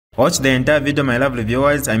Watch the entire video, my lovely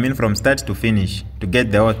viewers, I mean from start to finish, to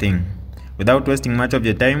get the whole thing. Without wasting much of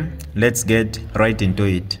your time, let's get right into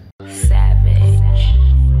it.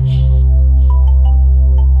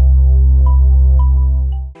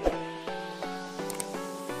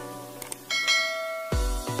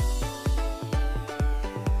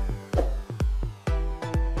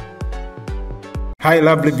 Hi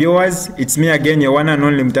lovely viewers, it's me again, your one and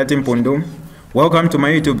only Mutati Mpundu. Welcome to my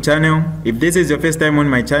YouTube channel. If this is your first time on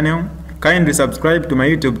my channel, kindly subscribe to my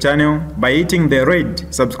YouTube channel by hitting the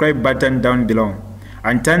red subscribe button down below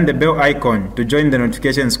and turn the bell icon to join the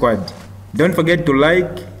notification squad. Don't forget to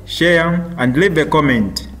like, share and leave a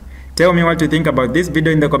comment. Tell me what you think about this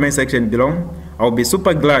video in the comment section below. I'll be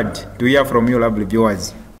super glad to hear from you lovely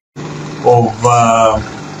viewers.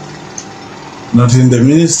 Not in the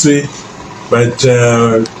ministry, but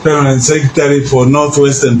Permanent Secretary for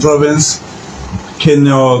Northwestern Province,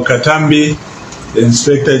 Kenyo Katambi, the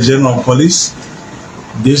Inspector General of Police,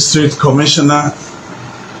 District Commissioner,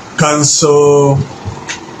 Council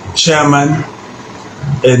Chairman,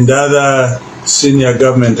 and other senior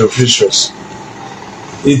government officials.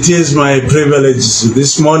 It is my privilege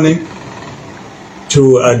this morning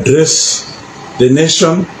to address the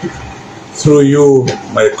nation through you,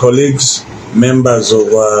 my colleagues, members of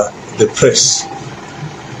the press.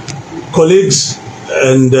 Colleagues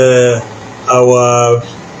and our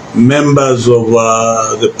members of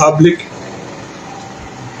the public,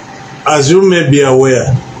 as you may be aware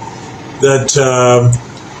that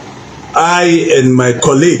I and my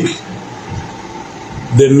colleague,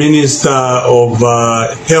 the Minister of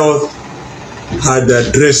Health, had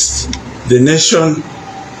addressed the nation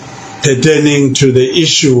pertaining to the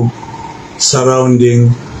issue surrounding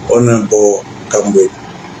Honorable Kambwili.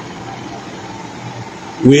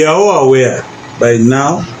 We are all aware by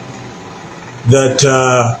now that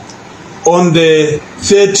on the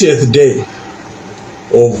 30th day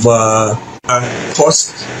of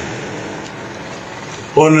post,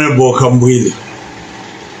 Honorable Kambwili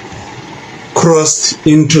crossed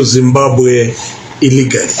into Zimbabwe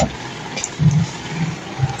illegally.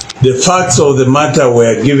 The facts of the matter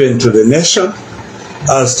were given to the nation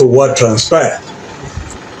as to what transpired.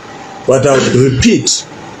 But I would repeat,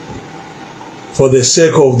 for the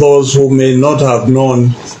sake of those who may not have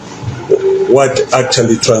known what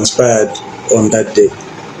actually transpired on that day.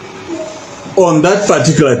 On that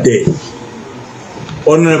particular day,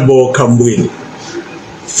 Honorable Kambwili,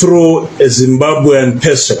 through a Zimbabwean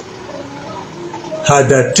person,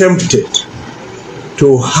 had attempted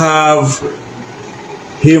to have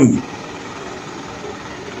him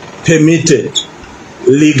permitted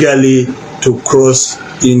legally to cross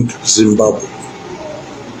into Zimbabwe.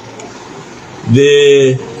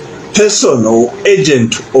 The person or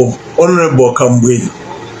agent of Honorable Kambwili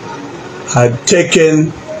had taken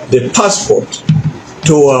the passport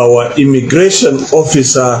to our immigration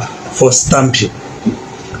officer for stamping.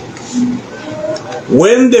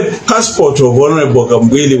 When the passport of Honorable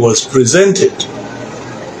Kambwili was presented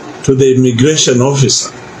to the immigration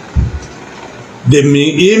officer, the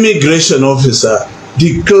immigration officer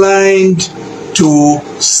declined to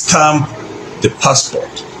stamp the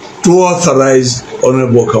passport to authorize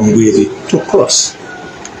Honorable Kambwili to cross.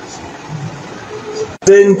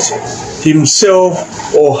 Present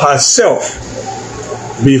himself or herself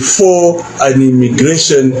before an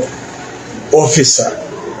immigration officer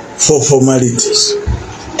for formalities.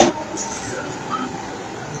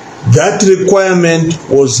 That requirement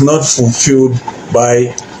was not fulfilled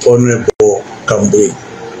by Honorable Kambwili.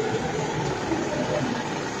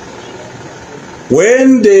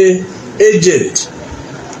 When the agent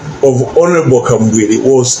of Honorable Kambwili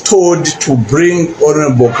was told to bring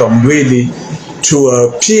Honorable Kambwili to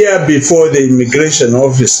appear before the immigration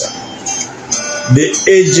officer, the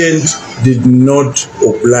agent did not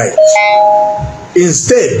oblige.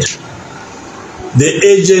 Instead, the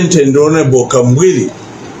agent and Honorable Kambwili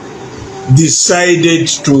decided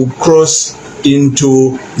to cross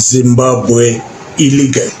into Zimbabwe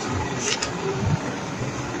illegally.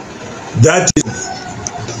 That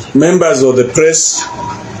is, members of the press,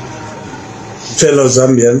 fellow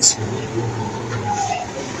Zambians,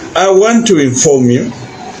 I want to inform you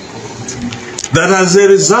that as a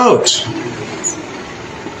result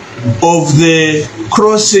of the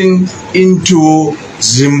crossing into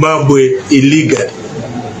Zimbabwe illegally,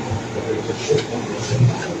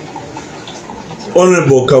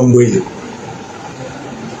 Honorable Kambwili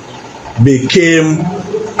became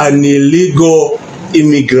an illegal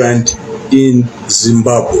immigrant in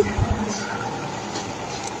Zimbabwe.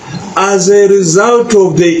 As a result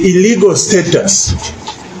of the illegal status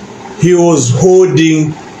he was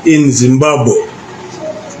holding in Zimbabwe,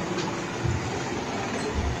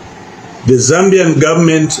 the Zambian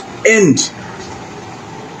government and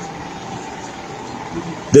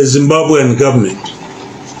the Zimbabwean government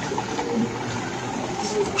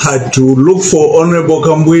had to look for Honorable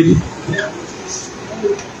Kambwili.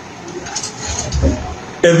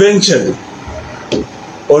 Eventually,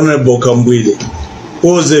 Honorable Kambwili,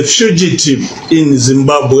 who was a fugitive in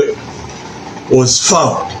Zimbabwe, was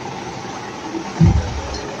found.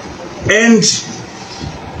 And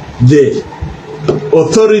the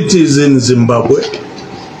authorities in Zimbabwe,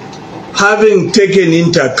 having taken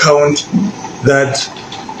into account that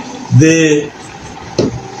the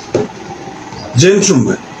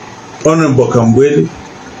gentleman, Honorable Kambwili,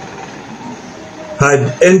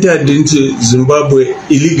 had entered into Zimbabwe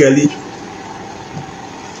illegally,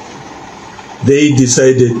 they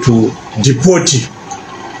decided to deport him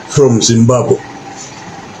from Zimbabwe.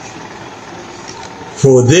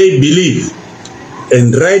 For they believe,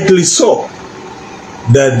 and rightly so,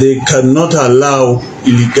 that they cannot allow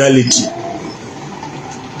illegality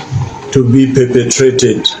to be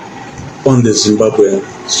perpetrated on the Zimbabwean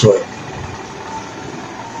soil.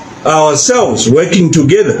 Ourselves, working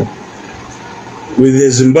together with the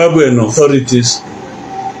Zimbabwean authorities,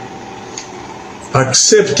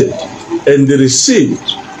 accepted and received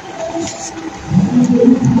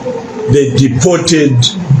the deported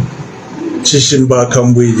Chishimba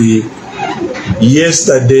Kambwili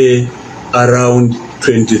yesterday around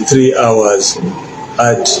 23 hours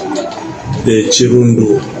at the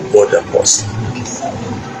Chirundu border post.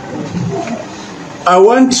 I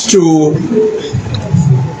want to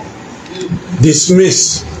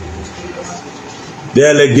dismiss the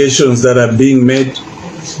allegations that are being made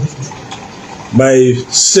by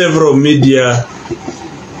several media,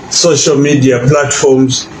 social media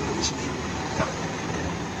platforms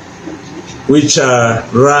which are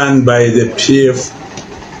run by the PF,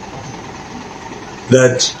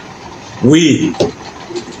 that we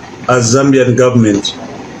as Zambian government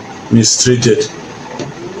mistreated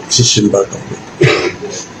Chishimba Kambwili.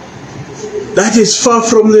 That is far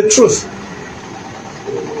from the truth.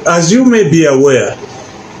 As you may be aware,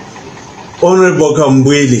 Honorable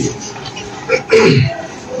Kambwili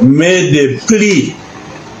made a plea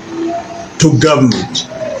to government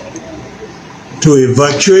to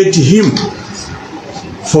evacuate him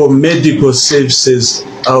for medical services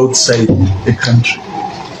outside the country.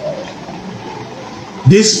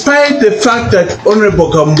 Despite the fact that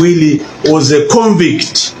Honorable Kambwili was a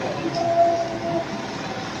convict,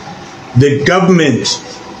 the government,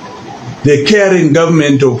 the caring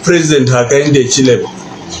government of President Hakainde Hichilema,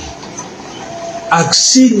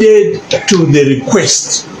 acceded to the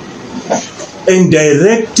request and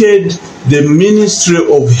directed the Ministry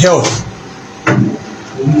of Health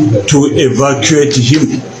to evacuate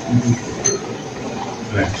him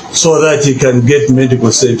so that he can get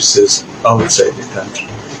medical services outside the country.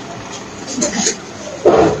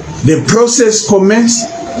 The process commenced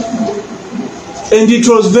and it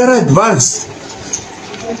was very advanced.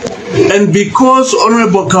 And because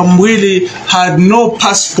Honorable Kambwili had no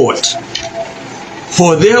passport,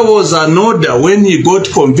 for there was an order when he got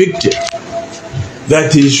convicted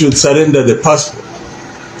that he should surrender the passport,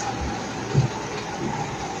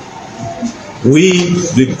 we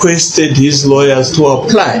requested his lawyers to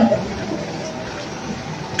apply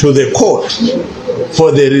to the court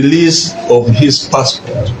for the release of his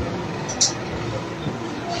passport.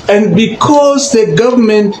 And because the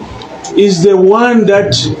government is the one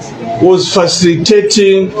that was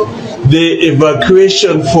facilitating the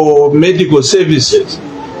evacuation for medical services,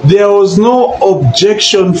 there was no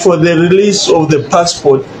objection for the release of the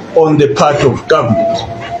passport on the part of government.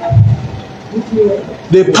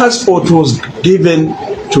 The passport was given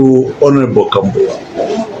to Honorable Kambwili.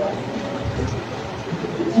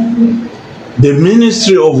 The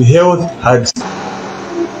Ministry of Health had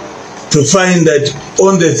to find that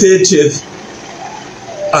on the 30th,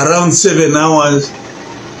 around 7 hours,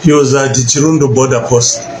 he was at the Chirundu border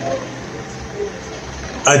post,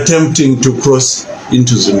 attempting to cross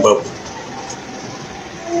into Zimbabwe.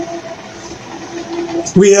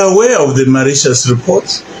 We are aware of the malicious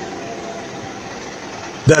reports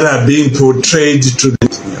that are being portrayed to the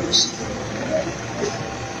news.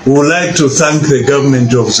 We would like to thank the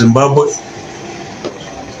government of Zimbabwe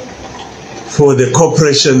for the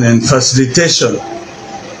cooperation and facilitation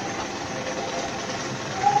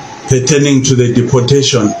pertaining to the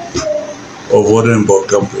deportation of Honorable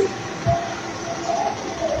Kambwili.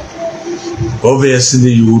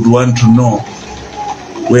 Obviously, you would want to know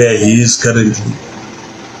where he is currently.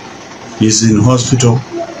 He's in hospital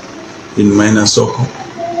in Mainasoko,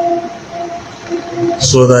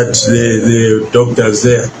 so that the doctors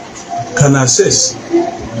there can assess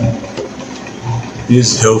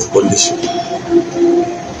his health condition.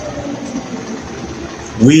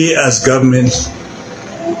 We as government,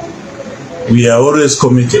 we are always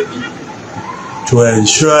committed to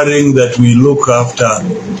ensuring that we look after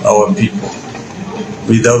our people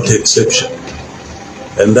without exception.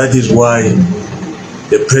 And that is why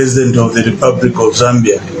the President of the Republic of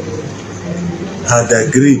Zambia had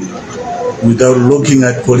agreed, without looking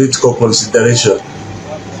at political consideration,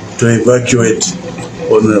 to evacuate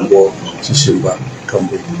Honorable Zimbabwe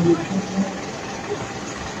Kambwili.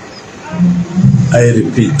 I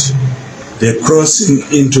repeat, the crossing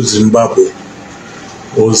into Zimbabwe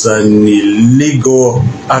was an illegal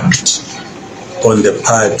act on the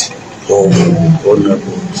part of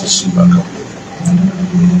Honorable Zimbabwe.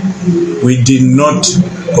 We did not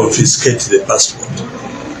confiscate the passport.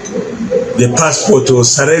 The passport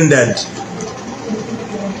was surrendered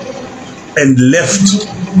and left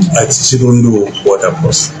at Chirundu border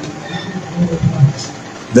post.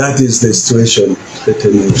 That is the situation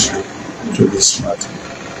pertaining to this matter.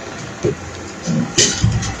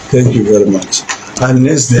 Thank you very much.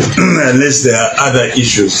 Unless there are other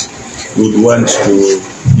issues we would want to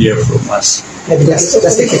hear from us. Maybe just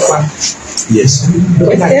a quick one. Yes.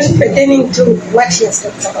 Pertaining to what he has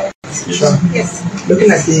talked about. Sure. Yes.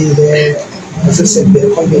 Looking at as I said,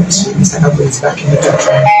 the convict, Mr. Kambwili is back in the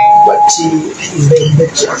country. What is the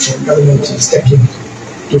immediate action government is taking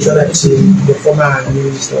to ensure that the former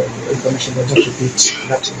Minister of Information does not repeat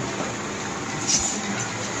that?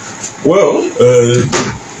 Well,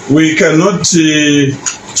 we cannot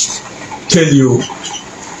tell you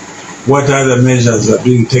what other measures are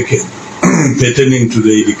being taken pertaining to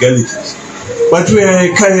the illegalities. But we are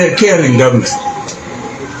a caring government.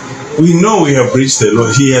 We know we have breached the law.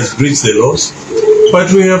 He has breached the laws.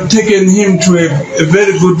 But we have taken him to a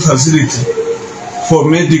very good facility for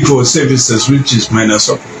medical services, which is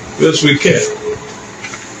Minnesota. Yes, we care.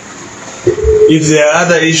 If there are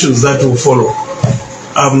other issues that will follow,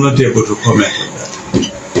 I'm not able to comment on that.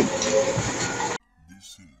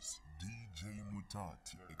 This is DJ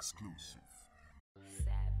Mutati exclusive.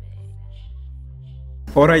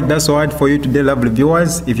 Alright, that's all for you today, lovely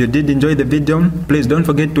viewers. If you did enjoy the video, please don't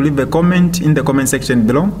forget to leave a comment in the comment section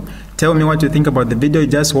below. Tell me what you think about the video you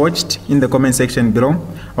just watched in the comment section below.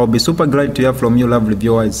 I'll be super glad to hear from you, lovely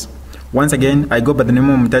viewers. Once again, I go by the name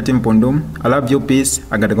of Mutati Mpundu. I love you, peace,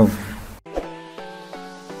 I gotta go.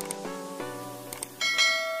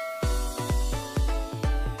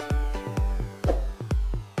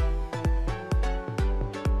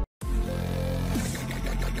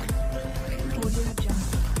 Mpundu.